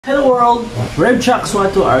Hello world, welcome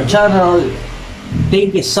to our channel.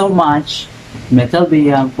 Thank you so much, Metal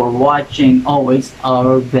Beyond, for watching always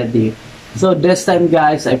our video. So this time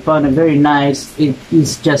guys, I found a very nice, it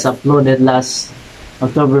is just uploaded last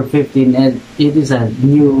October 15 and it is a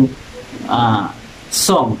new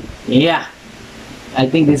song. Yeah, I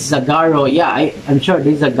think this is a Garo. Yeah, I'm sure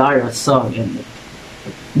this is a Garo song. And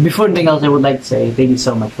before anything else, I would like to say thank you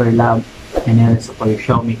so much for your love and your support you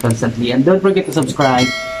show me constantly. And don't forget to subscribe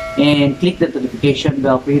and click the notification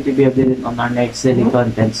bell for you to be updated on our next daily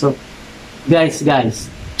content. So guys,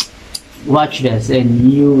 watch this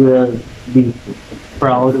and you will be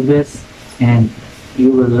proud of this and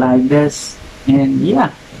you will like this. And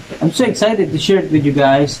yeah, I'm so excited to share it with you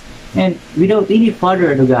guys. And without any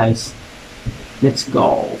further ado guys, let's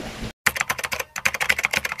go.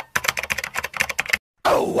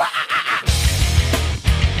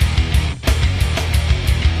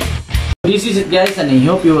 This is it guys, and I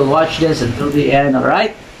hope you will watch this until the end.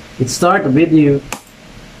 Alright, let's start the video.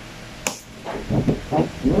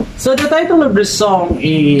 So the title of the song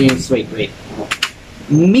is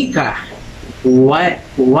Mika,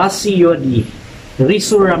 wasisiode,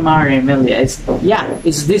 Resu, rama, rimila.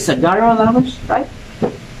 Is this a Garo language, right?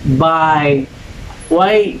 By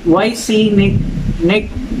YC Nick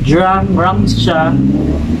Drum Ramsha,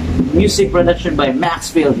 music production by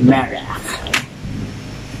Maxfild Marak.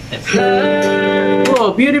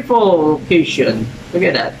 Oh, beautiful location. Look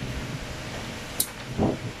at that.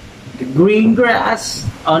 The green grass.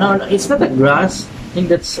 Oh no, it's not a grass. I think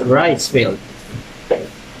that's a rice field.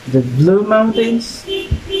 The blue mountains.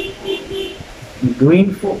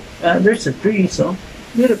 Green there's a tree, so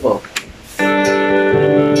beautiful. I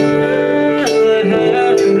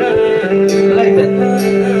like that.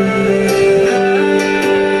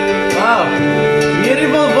 Wow,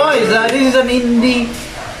 beautiful voice. This is an indie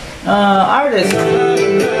artist,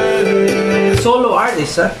 solo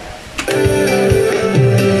artist, huh?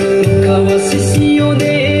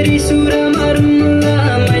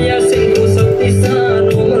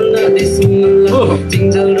 Oh.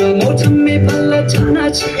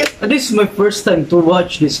 This is my first time to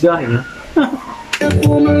watch this guy, huh?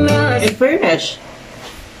 In fairness,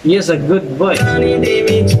 he has a good voice.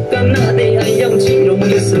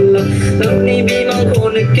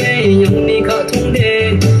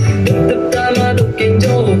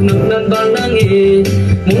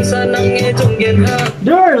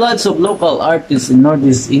 There are lots of local artists in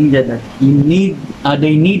Northeast India that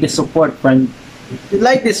they need the support from,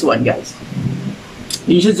 like this one guys.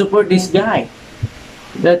 You should support this guy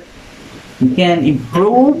that he can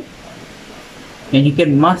improve and he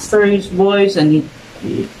can master his voice, and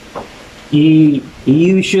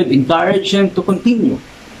you should encourage him to continue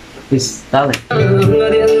his talent.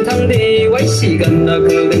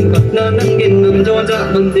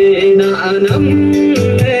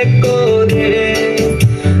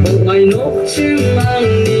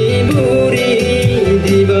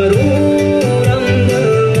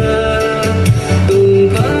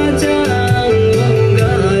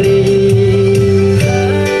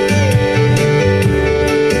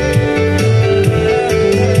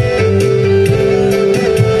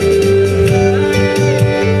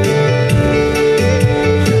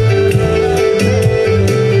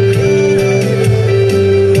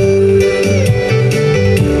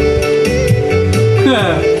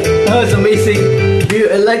 Oh, it's amazing.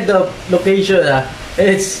 I like the location.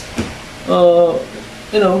 It's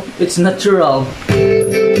it's natural,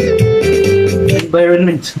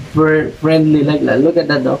 environment friendly, like that. Look at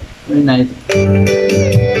that though, very nice. And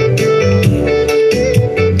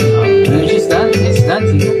she's dancing. It's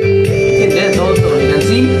dancing. You can dance also. You can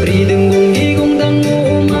see.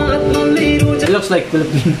 It looks like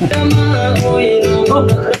Filipino. Oh,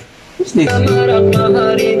 who's this?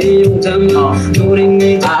 Oh.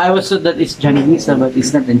 I was told that it's Chinese, but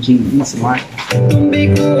it's not in Chinese. What?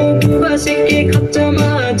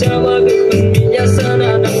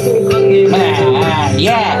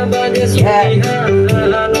 Yeah.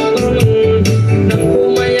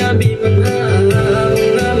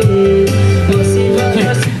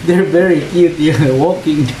 They're very cute. You're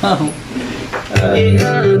walking down.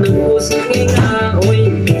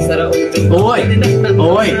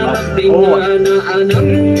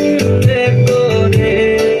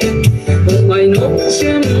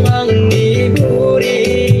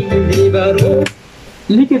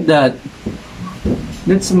 Look at that.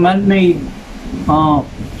 That's a man-made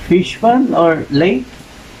fish pond or lake.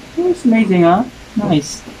 It's amazing, huh?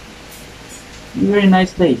 Nice. Very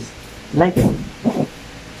nice place. Like it.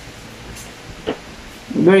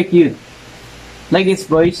 Very cute. Like his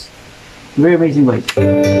voice. Very amazing voice.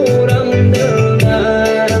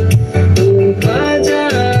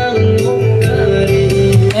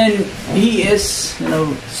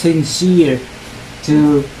 sincere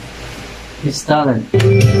to his talent.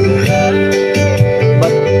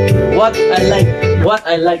 But what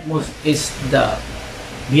I like most is the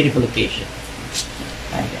beautification.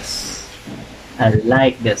 I guess I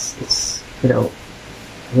like this. It's, you know,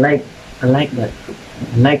 I like that.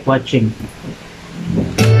 I like watching.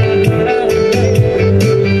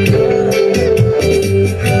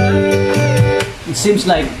 It seems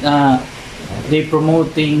like they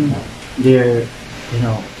promoting their, you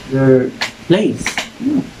know, their place.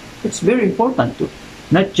 It's very important to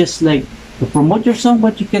not just like to promote your song,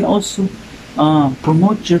 but you can also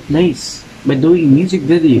promote your place by doing music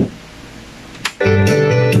video.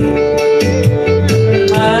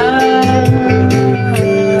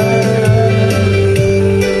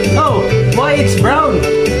 Oh, why it's brown?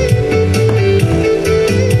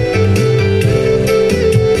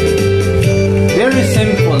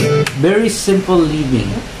 Very simple living.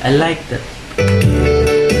 I like that.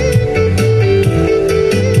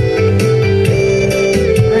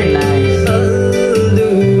 Very nice.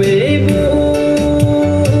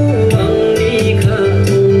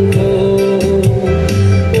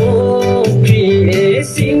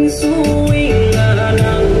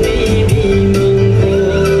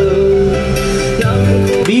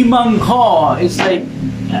 Bimang ko. It's like,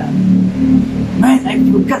 man, I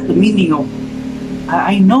forgot the meaning of.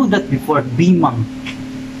 I know that before, Bimang.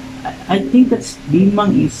 I think that's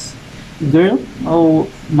Bimang is girl. Oh,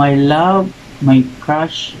 my love, my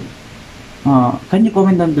crush. Can you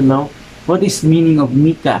comment down below? What is meaning of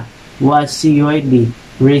Mika, wasisiode,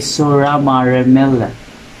 Resu, rama, rimila?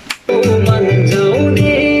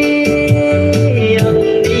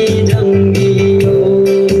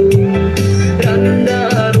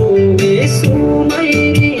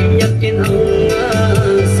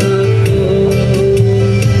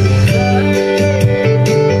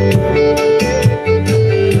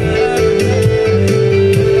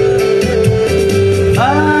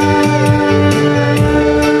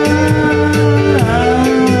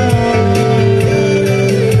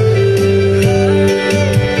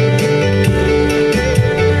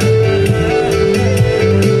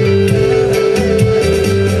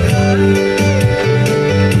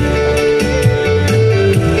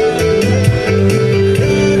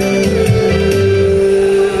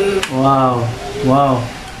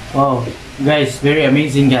 Wow, guys, very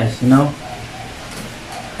amazing, guys, you know.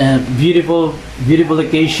 Beautiful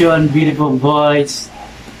location, beautiful voice,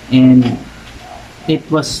 and it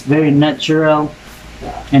was very natural,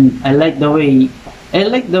 and I like the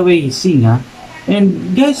way he sing, huh?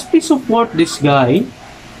 And guys, please support this guy.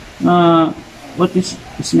 What is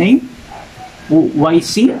his name?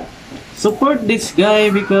 YC. Support this guy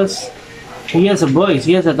because he has a voice,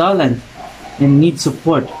 he has a talent, and needs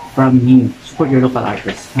support from him. Support your local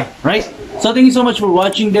artists, right? So thank you so much for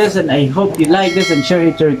watching this, and I hope you like this and share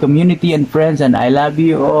it to your community and friends, and I love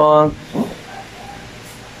you all.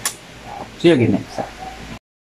 See you again next time.